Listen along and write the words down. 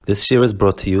This year is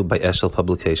brought to you by Eshel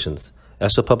Publications.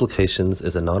 Eshel Publications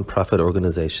is a non-profit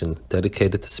organization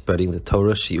dedicated to spreading the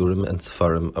Torah, Shiurim, and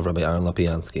Sefarim of Rabbi Aaron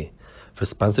Lapiansky. For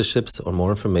sponsorships or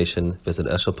more information, visit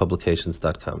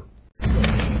eshelpublications.com.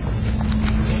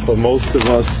 For most of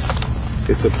us,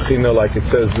 it's a b'china like it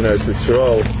says in Eretz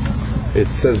Yisrael. It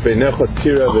says Beinecha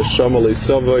Tira v'Shama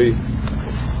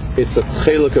Le'Savoi. It's a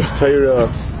chelik of Torah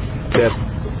that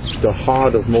the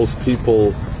heart of most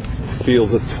people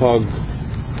feels a tug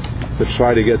to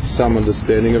try to get some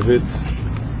understanding of it.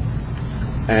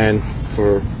 And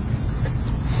for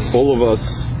all of us,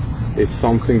 it's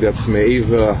something that's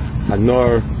me'eva,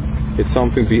 hanor, it's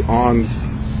something beyond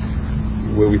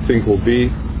where we think we'll be.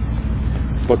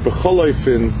 But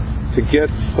b'choloifin, to get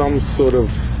some sort of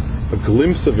a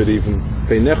glimpse of it even,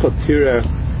 beinecha tira,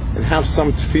 and have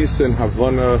some tfisa and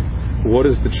havana, what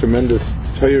is the tremendous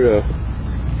Torah,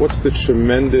 what's the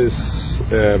tremendous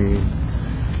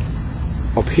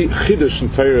Chiddush in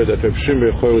Torah that Reb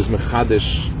Shimon Bar Yochai was mechadish,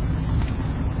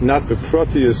 not the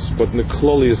proteus but the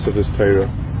klolius of his Torah.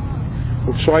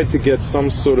 We'll try to get some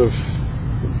sort of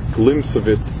glimpse of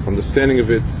it, understanding of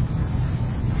it.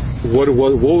 What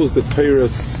was the Torah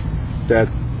that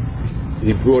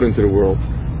he brought into the world?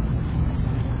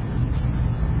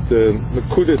 The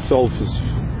Nakud itself is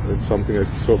something I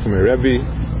saw from a Rebbe.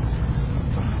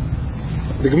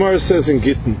 The Gemara says in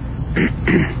Gittin,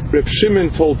 Reb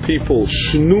Shimon told people,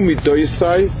 Shnu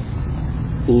midoisai,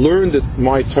 learn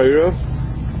my Torah,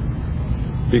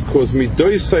 because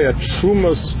midoisai are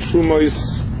trumas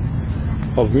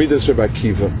of Midas Reb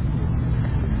Akiva.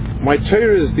 My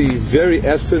Torah is the very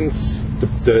essence,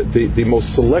 the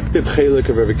most selected chelik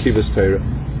of Reb Akiva's Torah.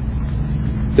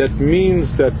 That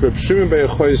means that Reb Shimon Bar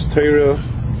Yochai's Torah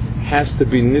has to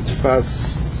be nitfas,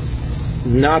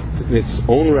 not in its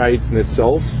own right in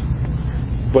itself,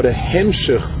 but a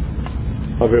hemshech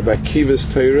of Reb Akiva's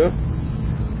Torah,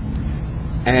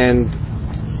 and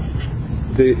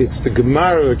it's the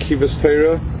Gemara of Akiva's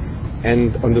Torah,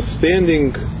 and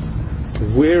understanding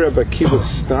where Reb Akiva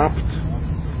stopped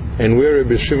and where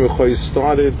Reb Shimon Bar Yochai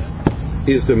started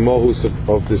is the mohus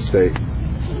of this day.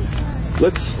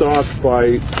 Let's start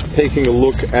by taking a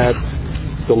look at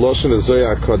the Lashon of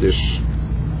Zohar Kodesh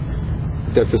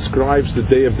that describes the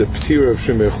day of the P'tira of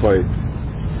Shimon Bar Yochai.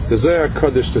 The Zohar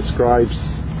Kodesh describes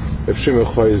Reb Shimon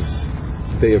Bar Yochai's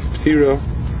day of P'tira.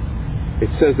 It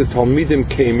says the Talmidim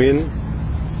came in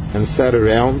and sat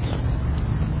around,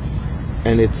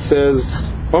 and it says,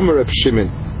 Omer Reb Shimon.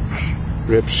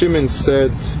 Reb Shimon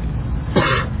said,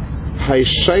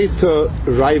 Haishaita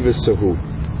Raivesahu.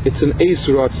 It's an Eis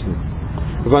Ratzin.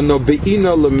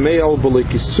 Vanobeina lemeal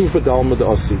b'lekisufa dalmad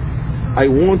asi. I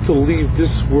want to leave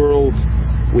this world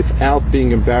without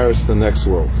being embarrassed in the next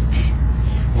world.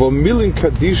 V'milin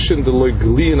kadishin deloy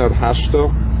glian ar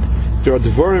hashta. There are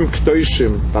dvarim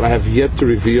k'toshim that I have yet to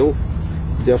reveal.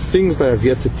 There are things that I have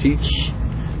yet to teach.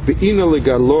 Ve'ina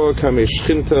legaloa kamei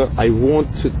shchinta. I want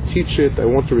to teach it. I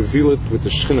want to reveal it with the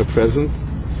shchina present.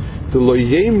 Deloy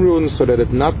yemrun, so that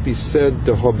it not be said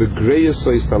the habegreis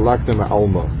oistalakna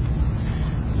ma'alma,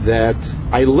 that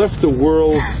I left the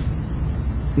world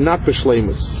not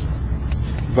b'shleimus.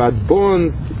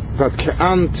 Vadbon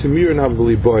vadke'an temirin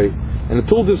havliboy, and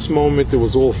until this moment it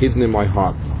was all hidden in my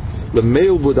heart.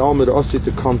 L'meil bud almed asi,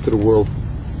 to come to the world,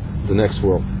 the next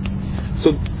world.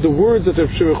 So the words that Reb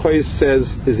Shimon Bar Yochai says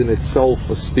is in itself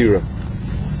a stira.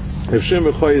 Reb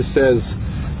Shimon Bar Yochai says,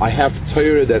 I have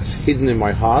Torah that's hidden in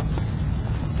my heart,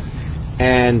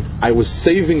 and I was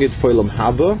saving it for Olam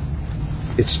Haba.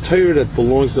 It's Torah that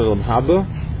belongs to Olam Haba,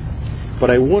 but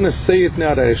I want to say it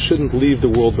now that I shouldn't leave the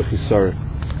world b'chisara.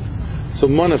 So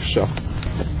manavshach,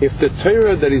 if the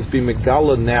Torah that is being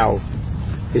megala now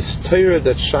is Torah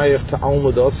that shayach to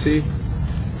Almud Asi,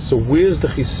 so where's the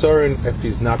chisaron if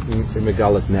he's not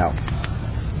megalat now?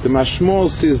 The mashmol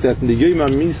says that in the Yom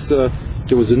HaMisa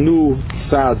there was a new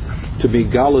tzad to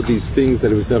megala these things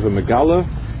that it was never megala,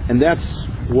 and that's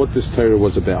what this Torah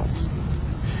was about.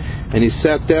 And he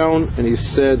sat down and he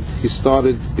said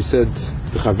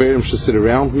the Chaverim should sit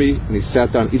around me, and he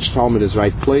sat down each Talmud in his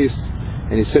right place,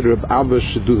 and he said Reb Abba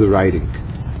should do the writing.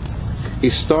 He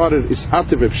started,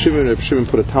 Reb Shimon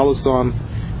put a talus on,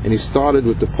 and he started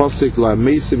with the pasuk La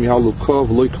Mesim Yahalukov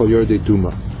Lo Kol Yordei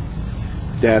Duma,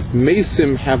 that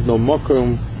Mesim have no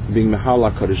makom being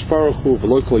Mehala Kadosh Baruch Hu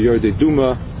V'Lo Kol Yordei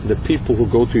Duma, the people who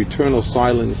go to eternal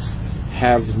silence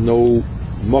have no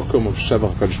makom of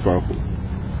Shevach Kadosh Baruch Hu.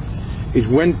 It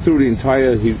went through the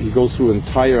entire, he goes through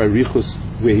entire Arichus,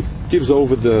 where he gives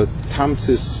over the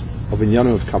Tamsis of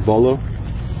Inyanim of Kabbalah,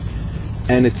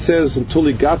 and it says until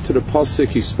he got to the pasuk,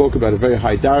 he spoke about a very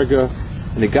high darga,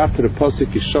 and he got to the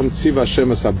pasuk Yisham Tziva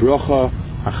Hashem Es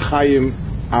HaBrocha achayim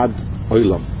ad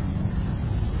olam.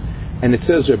 And it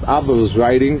says Reb Abba was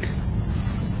writing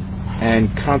and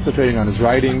concentrating on his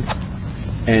writing,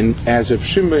 and as Reb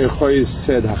Shimon Yochai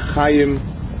said, achayim,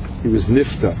 he was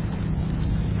nifta,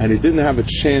 and he didn't have a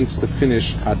chance to finish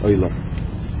ad olam.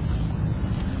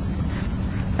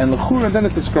 And l'chura, then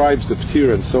it describes the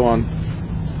p'tira and so on.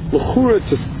 L'chura,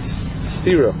 it's a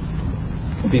stira,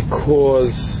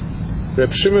 because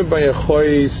Reb Shimon Bar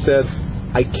Yochai said,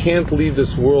 I can't leave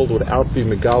this world without being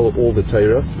megal all the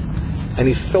Torah, and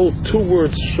he fell 2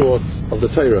 words short of the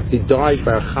Torah. He died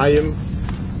by achayim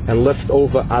and left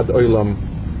over ad olam.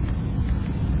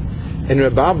 And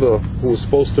Reb Abba, who was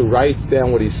supposed to write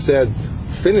down what he said,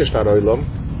 finished ad olam,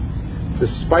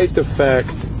 despite the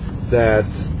fact that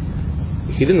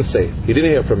he didn't say it. He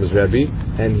didn't hear from his Rebbe,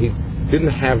 and he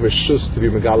didn't have reshus to be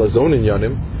megal his own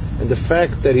inyanim. And the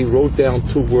fact that he wrote down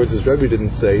 2 words his Rebbe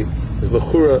didn't say is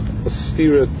l'chura a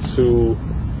stira to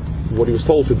what he was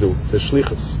told to do, the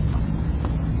shlichus.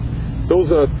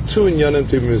 Those are 2 inyanim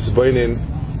to be mizbainin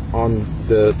on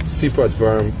the Sipar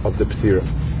Dvarim of the P'tira.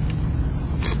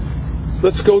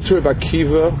 Let's go to Reb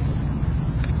Akiva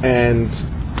and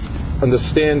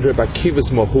understand Reb Akiva's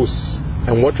mahus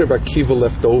and what Reb Akiva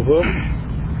left over,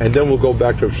 and then we'll go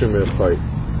back to Reb Shimon Yochai.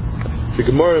 The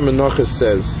Gemara in Menachos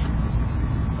says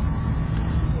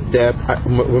that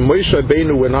when Moshe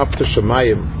Rabbeinu went up to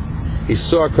Shemayim, he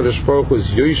saw HaKadosh Baruch Hu's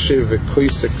Yoshev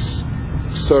v'koisek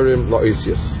ksorim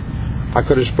la'oisius.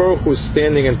 HaKadosh Baruch Hu was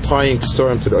standing and tying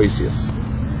ksorim to the oisius.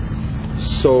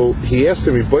 So he asked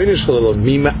him, Rebbeinu Shalom,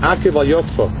 mi ma'akev al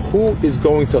yotcha, who is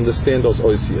going to understand those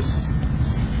oisius?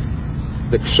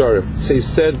 The ksorim. So he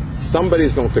said, somebody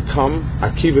is going to come,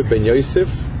 Akiva ben Yosef,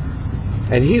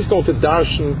 and he's going to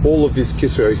darshan all of these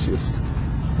kisrei oisius.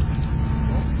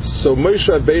 So Moshe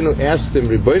Rabbeinu asked him,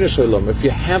 Rebbeinu Shalom, if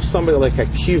you have somebody like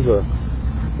Akiva,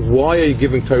 why are you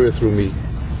giving Torah through me?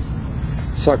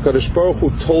 So HaKadosh Baruch Hu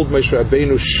told Moshe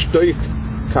Rabbeinu, Shtoik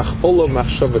kach olam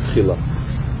machshavat chila.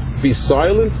 Be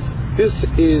silent. This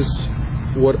is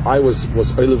what I was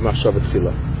olav machshavat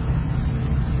chila.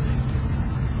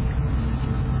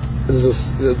 This is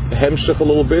a hemshech a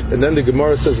little bit, and then the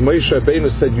Gemara says, Moshe Rabbeinu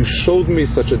said, you showed me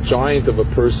such a giant of a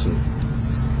person,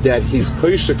 that he's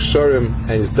koshek sharim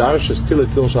and his darsh is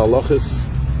tilatil shalachis.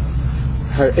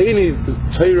 Ha'eni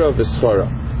Torah v'schara.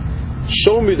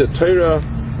 Show me the Torah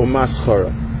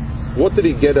u'maschara. What did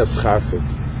he get as chafet?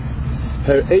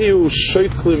 Ha'eu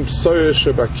shoyklim psoyesh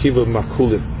Reb Akiva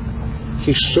makulim.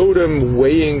 He showed him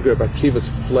weighing Reb Akiva's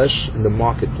flesh in the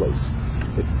marketplace.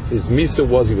 His misa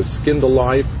was he was skinned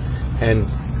alive, and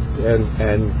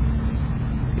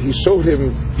he showed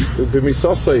him the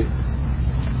misasai.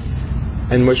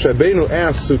 And Moshe Rabbeinu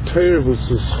asked, Suteir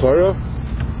v'suschara,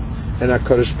 and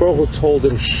HaKadosh Baruch Hu told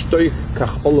him, Shtoik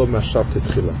kach olam mashav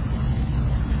tetchila.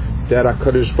 That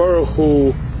HaKadosh Baruch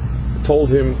Hu told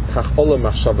him, kach olam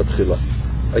mashav tetchila.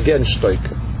 Again, Shtoik.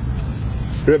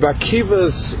 Reb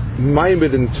Akiva's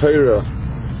maimed in Torah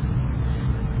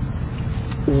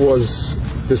was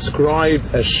described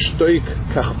as Shtoik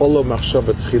kach olam mashav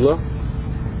tetchila,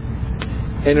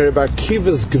 and Reb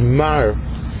Akiva's gemar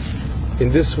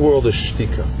in this world is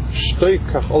shtika. Shtoik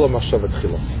kach olam mashav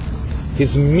tetchila.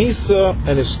 His misa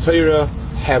and his Torah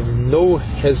have no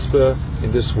hezbollah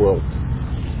in this world.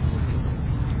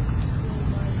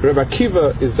 Reb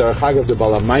Akiva is the Chag of the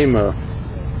Balamaima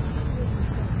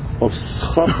of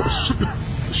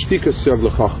shtika siyag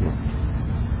l'chachma.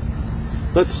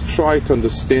 Let's try to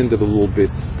understand it a little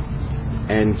bit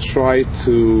and try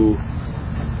to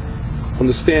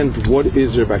understand what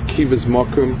is Reb Akiva's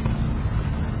makom.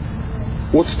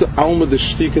 What's the alma, the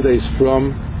shtika that he's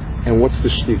from, and what's the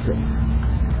shtika?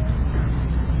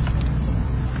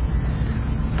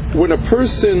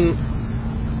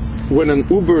 When an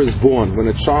Uber is born, when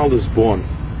a child is born,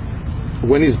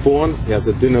 when he's born, he has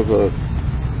a din of a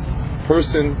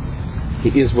person, he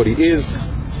is what he is,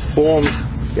 he's formed,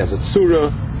 he has a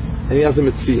tzura, and he has a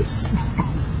metzias.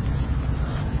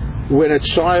 When a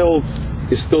child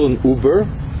is still an Uber,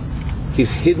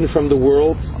 he's hidden from the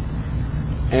world,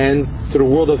 and to the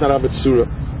world does not have a tzura.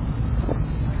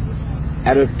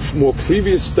 At a more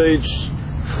previous stage,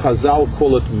 Chazal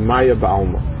call it Maya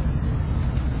Ba'alma.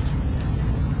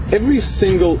 Every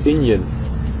single inyan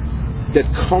that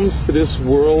comes to this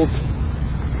world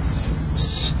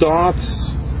starts,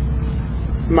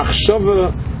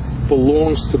 Machshava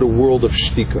belongs to the world of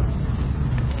Shtika.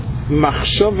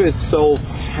 Machshava itself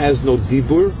has no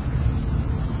dibur,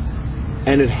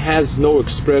 and it has no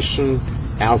expression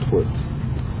outward.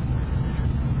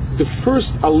 The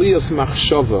first aliyas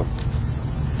machshava,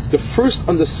 the first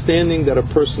understanding that a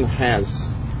person has,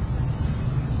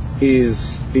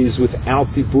 is without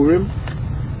diburim,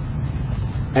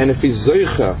 and if he's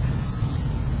zoicha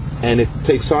and it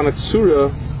takes on a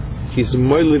tzura, he's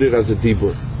moiled as a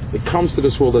dibur. It comes to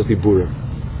this world as diburim.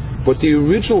 But the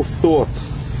original thought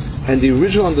and the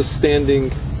original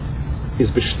understanding is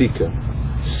b'shtika.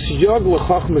 Siyag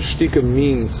l'chachma shtika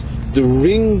means the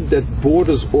ring that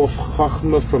borders off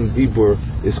chachma from dibur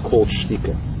is called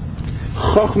shtika.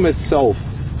 Chachma itself,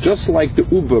 just like the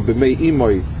uber b'mei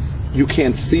imoy, you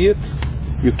can't see it,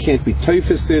 you can't be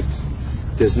teifes it.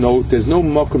 There's no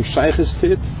makom shayches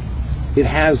to it.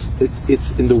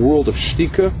 It's in the world of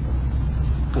shtika.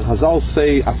 Chazal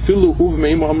say afilu uber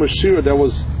me'imah amashira.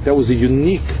 That was a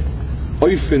unique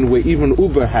oifen where even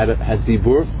uber had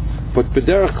dibur, but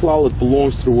b'derech klal it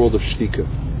belongs to the world of shtika.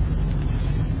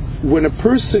 When a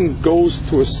person goes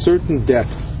to a certain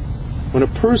depth, when a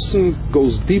person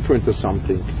goes deeper into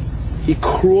something, he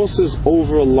crosses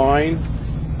over a line,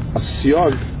 a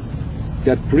siyag,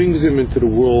 that brings him into the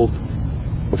world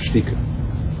of shtika.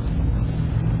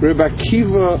 Rebbe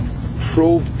Akiva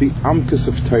probed the amkas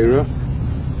of Torah,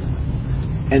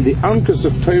 and the amkas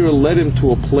of Torah led him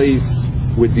to a place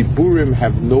where diburim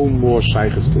have no more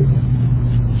shaykhs to him.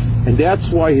 And that's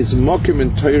why his mokim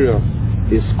in Torah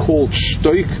is called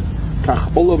shtoik,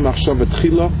 kach olam machshav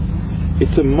tchila.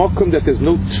 It's a mokim that there's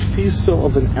no tfisa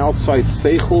of an outside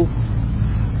seichel,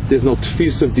 there's no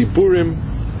tfisa of diburim,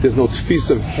 there's no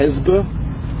tfisa of hezbah.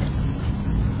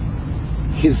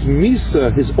 His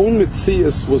misa, his own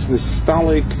mitzias, was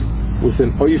nostalgic with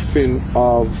an oifin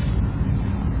of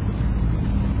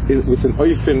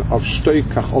shtoik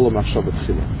kach olam machshav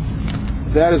tchila.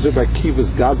 That is Rebbe Akiva's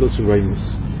godless and reimus.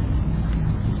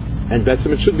 And that's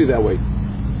it should be that way.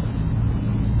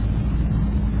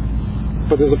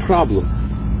 But there's a problem.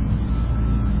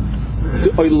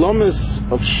 The oilamis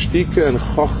of shtika and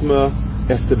chochma,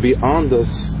 if they're beyond us,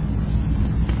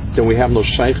 then we have no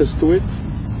shaykhs to it.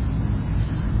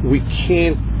 We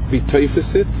can't be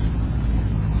teifes it.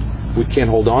 We can't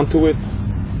hold on to it.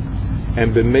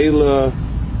 And b'meila,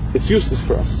 it's useless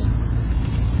for us.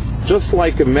 Just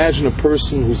like imagine a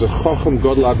person who's a chacham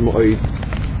godlad ma'od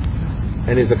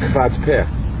and is a kvad peh,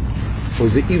 or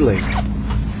is a ilay.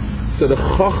 So the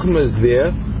chachma is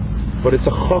there, but it's a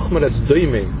chachma that's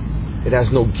doiming. It has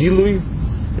no gilui,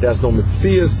 it has no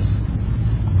metzias,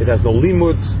 it has no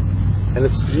limud, and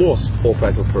it's lost for all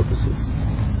practical purposes.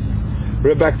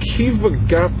 Rebbe Akiva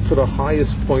got to the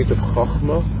highest point of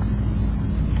chachma,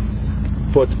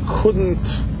 but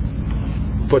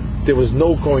there was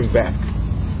no going back.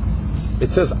 It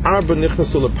says Arba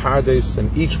nichnasu lepardes,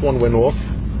 and each one went off.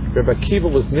 Rebbe Akiva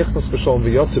was nichnas b'shalom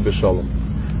v'yotze b'shalom,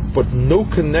 but no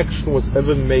connection was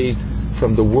ever made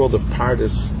from the world of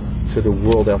Pardes to the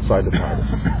world outside of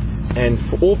Pardes. And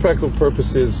for all practical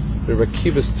purposes, Rebbe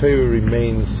Akiva's Torah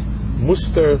remains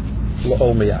muster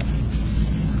la'ol meyad.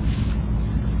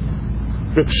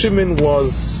 Reb Shimon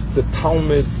was the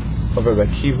Talmud of Rebbe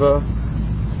Akiva,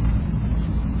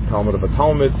 Talmud of a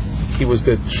Talmud. He was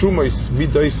the Trumos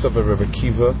Midos of Rebbe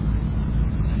Akiva,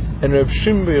 and Reb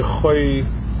Shimon Bar Yochai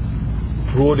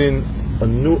brought in a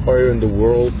new era in the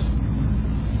world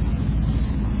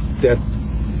that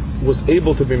was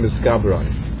able to be misgaber on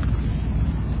it.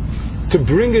 To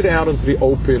bring it out into the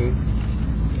open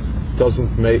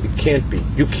it can't be.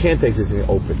 You can't take this in the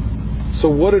open. So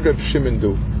what did Reb Shimon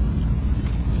do?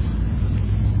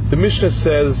 The Mishnah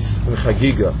says in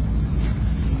Chagiga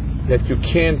that you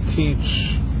can't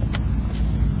teach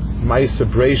Ma'aser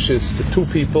Bereishis to two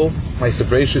people. Ma'aser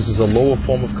Bereishis is a lower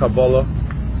form of Kabbalah,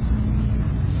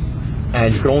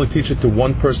 and you can only teach it to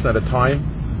one person at a time.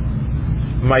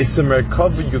 Ma'aser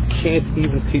Merkava you can't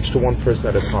even teach to one person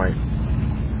at a time.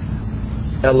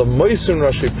 Ela Moisen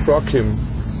Rashi Prakim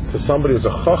to somebody who's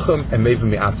a Chacham and maybe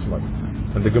Mi'atzman.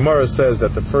 And the Gemara says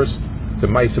that the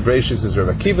Ma'aser Bereishis is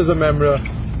Rebbe Akiva's a memra,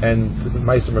 and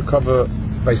Ma'aser Merkava,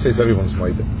 I say, everyone's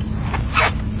moide.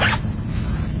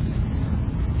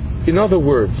 In other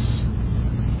words,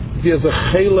 there's a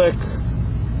chelek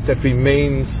that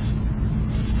remains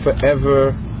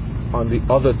forever on the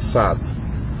other tzad,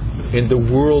 in the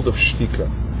world of shtika.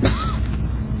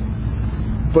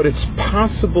 But it's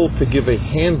possible to give a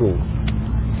handle,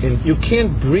 and you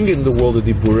can't bring in the world of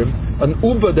diburim. An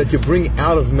uber that you bring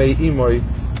out of mei imoy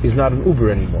is not an uber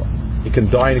anymore. It can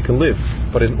die and it can live,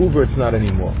 but an uber it's not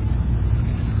anymore.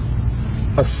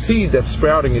 A seed that's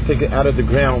sprouting, you take it out of the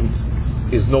ground,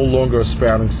 is no longer a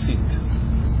sprouting seed.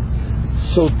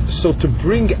 So to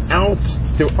bring out,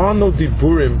 there are no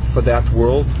diburim for that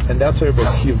world, and that's why Rebbe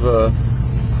Akiva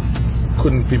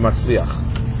couldn't be matzliach.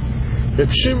 Reb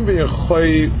Shimon Bar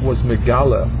Yochai was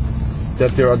megala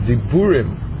that there are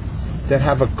diburim that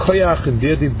have a koyach in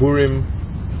their diburim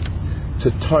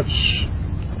to touch,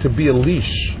 to be a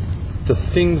leash to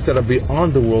things that are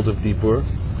beyond the world of Dibur,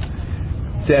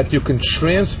 that you can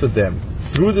transfer them.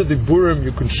 Through the Diburim,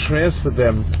 you can transfer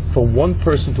them from one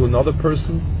person to another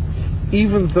person,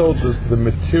 even though the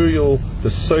material, the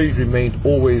soid, remained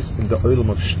always in the olam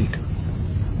of Shtika.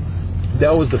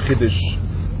 That was the Chiddush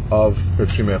of Reb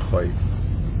Shimon Yochai.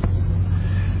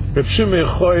 Reb Shimon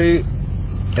Yochai,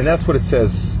 and that's what it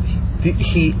says,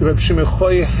 Reb Shimon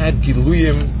Yochai had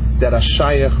Giluyim that are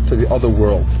Shayach to the other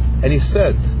world. And he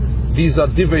said, these are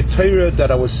Divrei Torah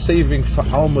that I was saving for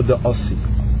Alma de Asi.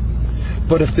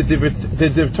 But if the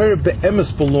Divrei Torah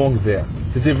be'emes belong there,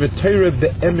 the Divrei Torah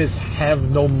be'emes have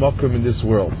no makom in this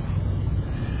world.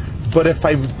 But if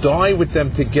I die with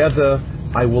them together,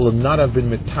 I will not have been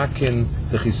metakin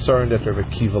the chisaron that Rebbe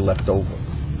Akiva left over.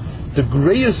 The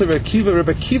greatest of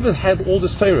Rebbe Akiva had all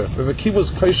this Torah. Rebbe Akiva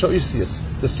was Kaisha Isius.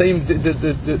 The same,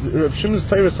 Rebbe Shimon's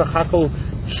Torah Sachakal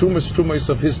Shumas Trumais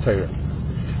of his Torah.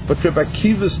 But Rebbe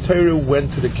Akiva's Torah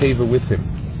went to the Keva with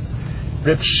him.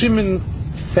 Rebbe Shimon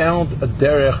found a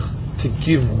derech to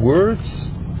give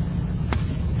words,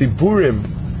 diburim,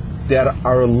 that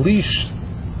are a leash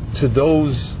to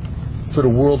the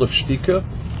world of Shtika,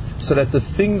 so that the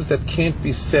things that can't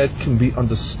be said can be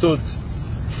understood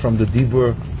from the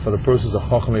dibur for the persons of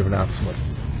Chacham Even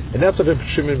Atzmah. And that's what Reb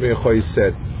Shimon ben Yochai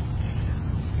said.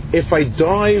 If I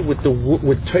die with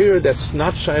Torah that's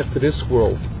not shaykh to this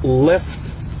world, left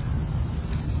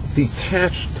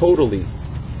detached totally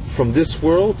from this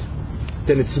world,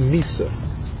 then it's Misa.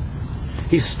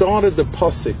 He started the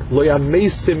pasuk, Lo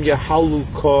yamesim yahalu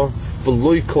ka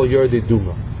v'lo kol yardei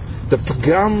duma. The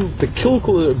pagam, the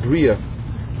kilkul bria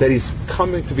that he's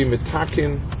coming to be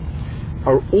metakin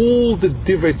are all the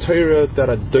divrei Torah that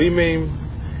are doimim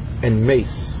and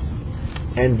mace,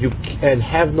 and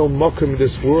have no makom in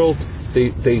this world.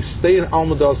 They stay in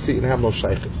Almadasi and have no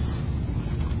shaykhis.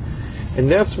 And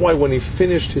that's why when he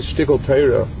finished his shtickle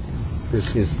Torah, his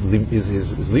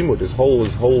limud, his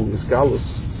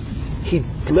galus, he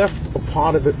left a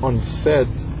part of it unsaid,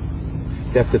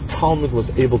 that the Talmud was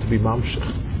able to be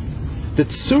mamshech. The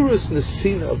tzuras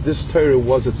nesina of this Torah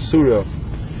was a tzura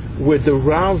where the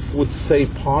Rav would say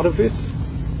part of it,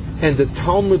 and the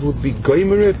Talmud would be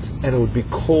goymer it, and it would be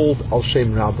called Al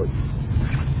Shem Rabbi.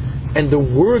 And the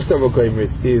words that were goymer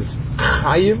it is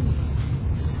Chayim,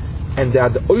 and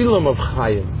that the oilam of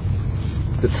Chayim,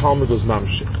 the Talmud was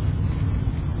mamshech.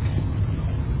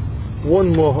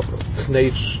 One more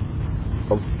knech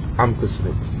of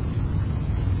Amkusmit.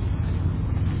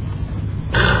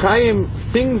 Chayim,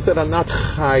 things that are not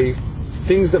Chay,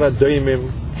 things that are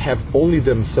Daimim, have only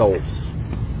themselves.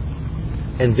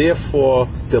 And therefore,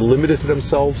 they're limited to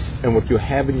themselves, and what you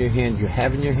have in your hand, you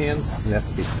have in your hand, and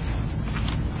that's it.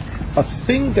 A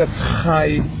thing that's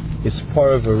Chay is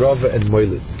part of a Rava and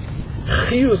Moilid.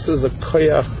 Chiyus is a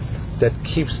koyach that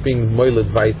keeps being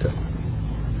Moilid weiter.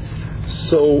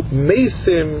 So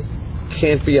Mesim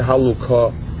can't be a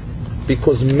halukah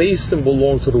because Mesim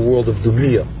belong to the world of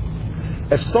Dumiyah.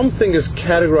 If something is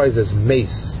categorized as mace,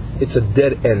 it's a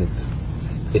dead end.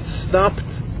 It stopped,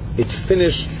 it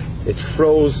finished, it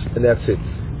froze, and that's it.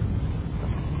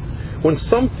 When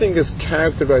something is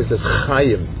characterized as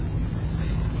chayim,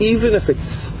 even if it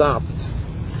stopped,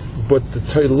 but the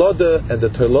toilada and the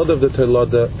toilada of the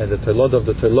toilada and the toilada of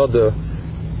the toilada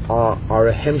are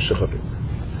a hemshech of it.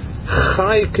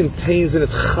 Chay contains in it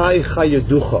chay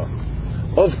chayaducha,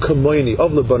 of kamoini,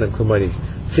 of lebanim kamoini.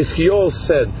 Chizkiyahu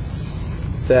said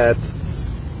that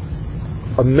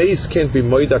a mace can't be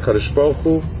moida kadosh baruch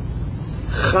hu.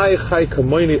 Chai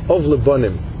kamoini of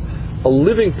lebanim, a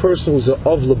living person who's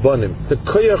of lebanim, the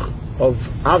koyach of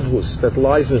avus that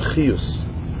lies in chiyus,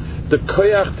 the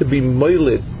koyach to be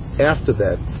moiled after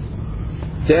that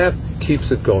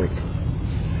keeps it going.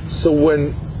 So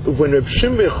when Reb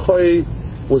Shimon Yochai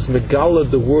was megala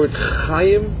the word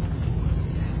chayim,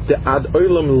 the ad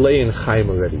olam lay in chayim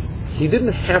already. He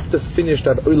didn't have to finish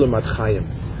that olam ad chayim.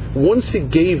 Once he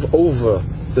gave over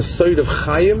the side of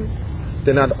chayim,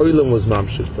 then ad olam was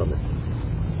mamshit from it.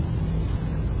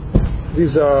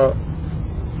 These are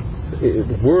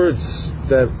words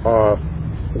that are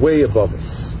way above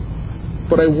us.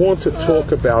 But I want to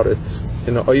talk about it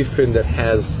in an oifin that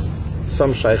has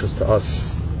some shaykhs to us.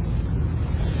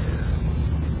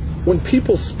 When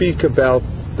people speak about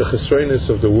the chesroinus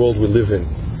of the world we live in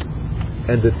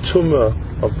and the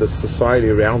tumah of the society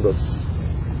around us,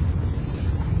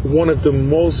 one of the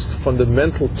most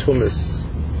fundamental tumas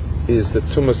is the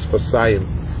tumas fasayim,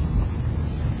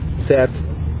 that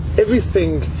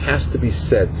everything has to be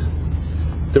said.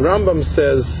 The Rambam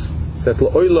says that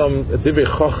l'olam divrei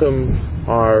chacham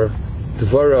are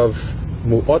dvarav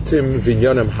mu'atim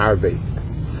v'inyanim harbe.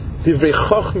 Divrei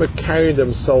Chochmah carry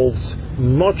themselves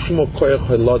much more koyach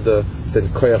halada than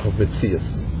koyach of Metzias.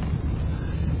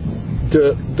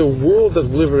 The world that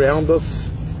we live around us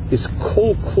is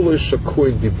kol kulei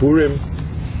shakur diburim,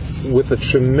 with a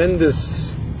tremendous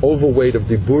overweight of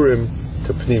diburim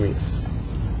to pnimis.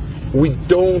 We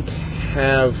don't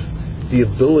have the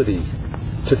ability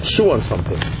to chew on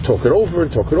something, talk it over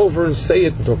and say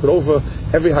it and talk it over.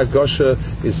 Every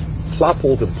hagasha is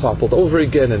ploppled and ploppled over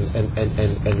again and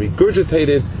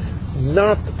regurgitated.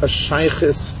 Not a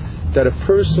shaykhis that a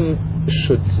person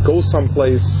should go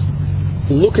someplace,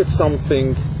 look at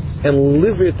something, and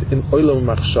live it in olam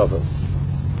machshava.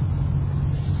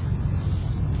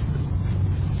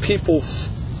 People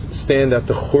stand at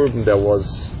the churban that was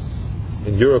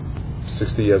in Europe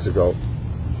 60 years ago.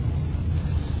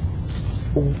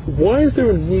 Why is there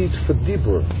a need for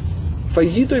dibur?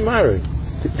 Vayidoi mari.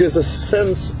 There's a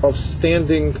sense of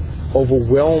standing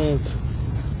overwhelmed.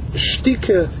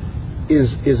 Shtika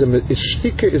is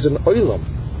an oilam.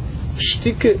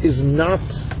 Shtika is not,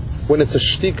 when it's a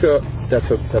shtika, that's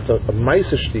a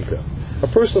maisa shtika. A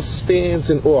person stands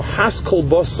in awe. Haskol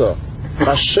basa.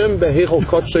 Hashem behechol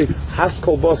kodshay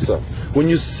haskol basa. When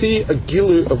you see a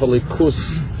gilu of a likus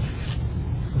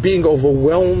being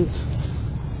overwhelmed,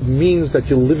 means that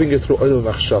you're living it through olam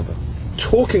machshava.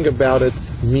 Talking about it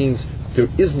means you're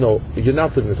not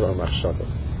living it through olam machshava.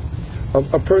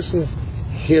 A person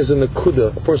hears a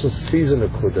nekuda, a person sees a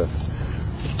nekuda.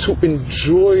 To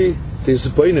enjoy this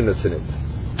baininess in it,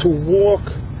 to walk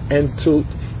and to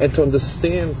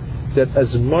understand that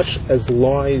as much as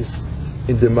lies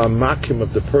in the mamakim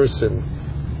of the person,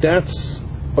 that's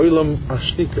olam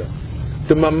ashtika.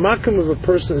 The mamakim of a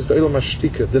person is the olam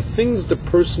ashtika. The things the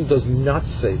person does not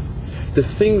say, the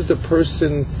things the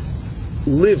person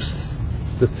lives,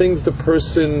 the things the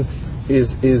person is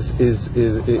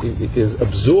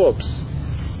absorbs.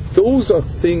 Those are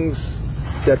things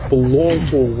that belong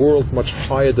to a world much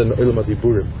higher than olam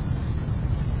adiburim.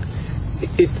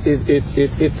 It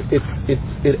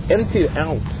emptied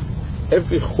out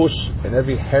every chush and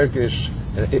every hergish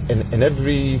and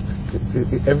every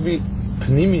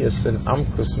Panemius and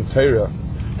Amkus and Torah,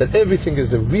 that everything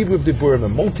is a ribu of diburim, a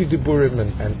multi diburim,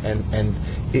 and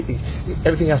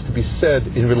everything has to be said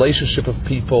in relationship of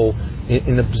people,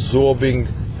 in absorbing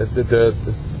the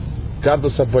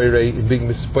gadlus habayre, in being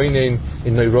mispoinen,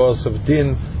 in neiros of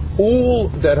din, all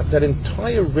that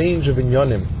entire range of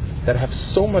inyanim that have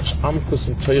so much Amkus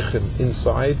and Teichen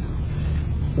inside.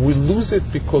 We lose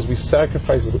it because we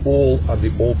sacrifice it all on the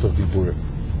altar of diburim.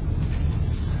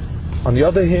 On the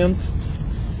other hand,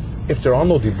 if there are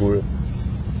no diburim,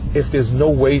 if there's no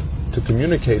way to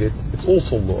communicate it, it's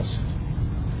also lost.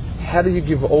 How do you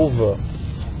give over?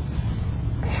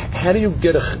 How do you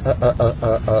get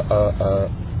a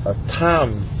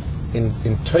tam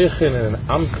in teichen and in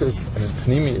amkus and in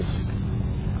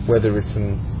pnimius, whether it's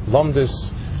in lomdus,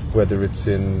 whether it's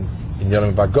in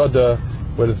yanim bagoda,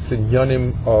 whether it's in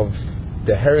yanim of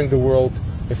the herring the world,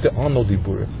 if there are no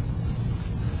diburim?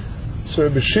 So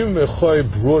Rabbi Shimon bar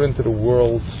Yochai brought into the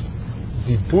world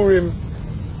diburim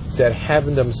that have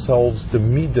in themselves the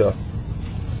midah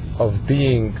of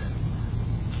being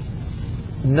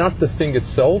not the thing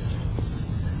itself,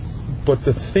 but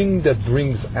the thing that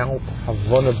brings out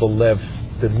havana belev,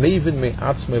 the maven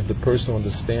me'atzma of the person who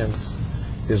understands,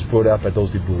 is brought out by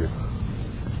those diburim.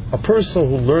 A person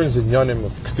who learns in yanim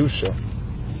of kedusha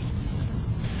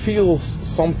feels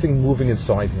something moving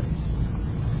inside him.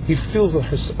 He feels a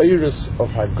hisayrus of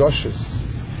hagoshes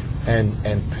and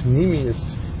pnimius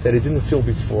that he didn't feel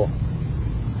before.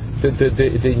 The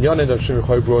inyanim that Hashem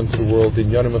brought into the world, the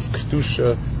inyanim of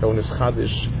kedusha, that one is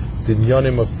chadish, the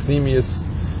inyanim of pnimius.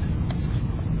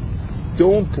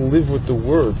 Don't live with the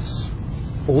words.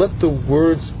 Let the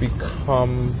words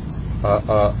become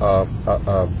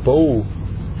a bow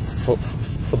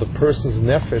for the person's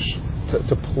nefesh,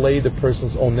 to play the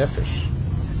person's own nefesh.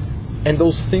 And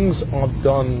those things are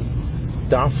done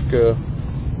dafka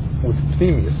with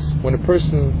pnimius. When a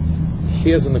person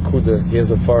hears a nakuda, hears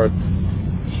a fart,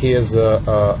 hears an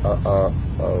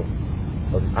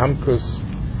amkus,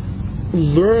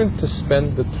 learn to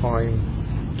spend the time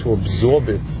to absorb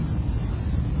it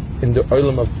in the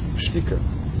olam of shtika,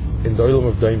 in the olam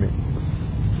of daimim.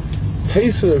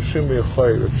 Pesach of Shimon bar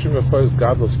Yochai, Shimon bar Yochai's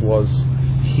godless was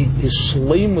his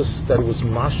shleimus that was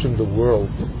mash in the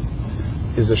world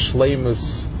is a shleimus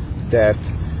that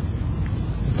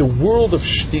the world of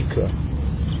shtika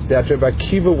that Rabbi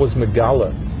Akiva was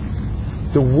megala,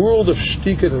 the world of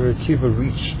shtika that Rabbi Akiva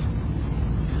reached,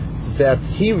 that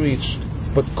he reached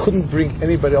but couldn't bring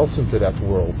anybody else into that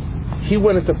world. He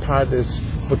went into Paradis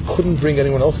but couldn't bring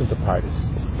anyone else into Paradis.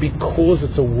 because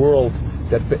it's a world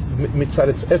that mitzad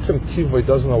its etzem tivoi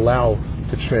doesn't allow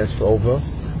to transfer over.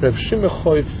 Reb Shimon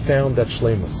found that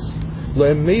shleimus. Lo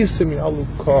emeisim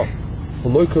yaluka,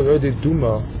 lo korode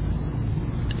duma.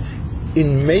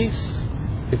 In mace,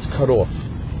 it's cut off.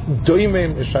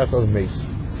 Doimem ishachal mace.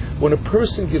 When a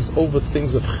person gives over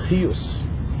things of chiyus,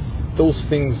 those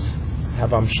things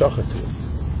have amshacha to it.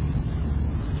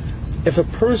 If a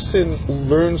person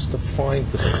learns to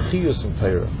find the chiyus in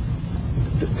Torah,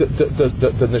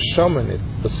 the neshama in it,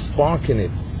 the spark in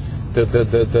it,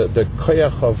 the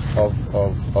koyach of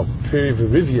peri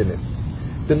v'rivi in it,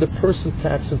 then the person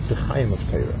taps into the chayim of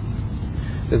Torah.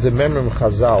 There's a memory in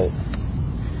Chazal.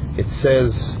 It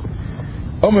says,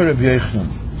 Omer Rabbi Yochanan,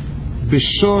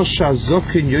 B'shor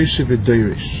sha'zokin yoshev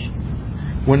v'doirish.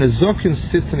 When a zokin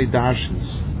sits and he darshans,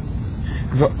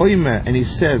 v'oimer, and he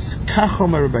says, Kach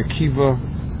Omer Rabbi Akiva,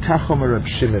 Kach Omer Rabbi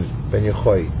Shimon ben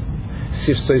Yochai,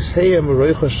 Sifsois heya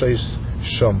meroicha shois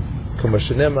shom, kama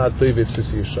shenem ha'atoi v'ipsis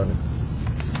yishonim.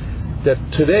 That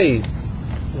today,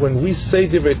 when we say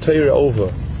Divrei Torah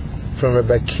over from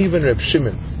Rabbi Akiva and Rabbi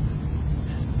Shimon,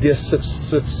 the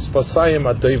Sifsosayim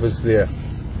ha'atoi is there.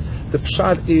 The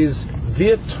pshat is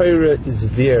their Torah is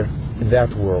there in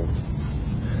that world,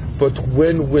 but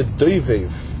when we're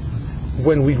doivev,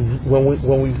 when we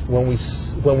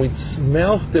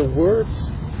mouth their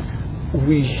words,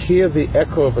 we hear the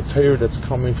echo of a Torah that's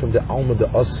coming from the Alma the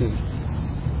Asi,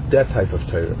 that type of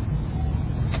Torah.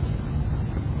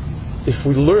 If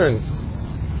we learn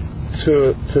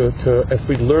to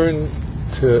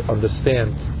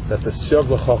understand that the Siyag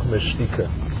l'Chachma Shtika,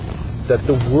 that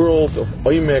the world of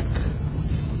Oimek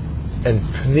and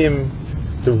Pnim,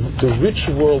 the rich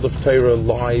world of Torah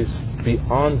lies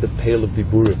beyond the pale of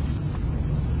Diburim,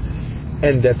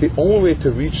 and that the only way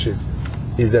to reach it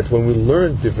is that when we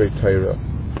learn Divrei Torah,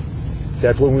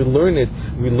 that when we learn it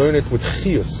with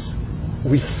chiyus,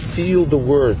 we feel the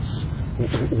words,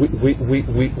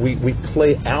 we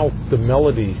play out the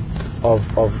melody of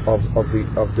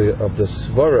the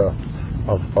svara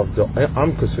of the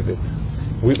amkus of it.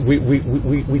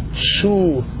 We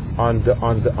chew on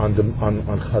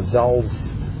Chazal's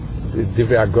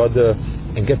Divrei Agoda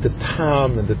and get the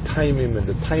tam and the taimim and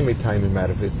the taimim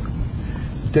out of it.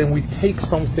 Then we take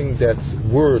something that's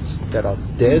words that are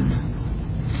dead,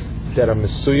 that are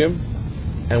mesuyim,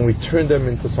 and we turn them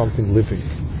into something living.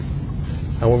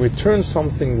 And when we turn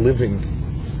something living,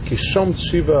 kishom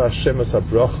tshiva Hashem es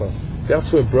habracha, that's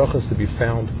where bracha is to be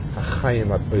found.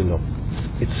 Achayim ad olam.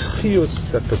 It's chiyus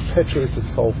that perpetuates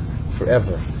itself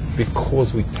forever,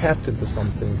 because we tapped into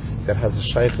something that has a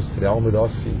shaykhus to the Almid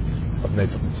Asi of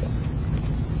Netzach Mitzvah.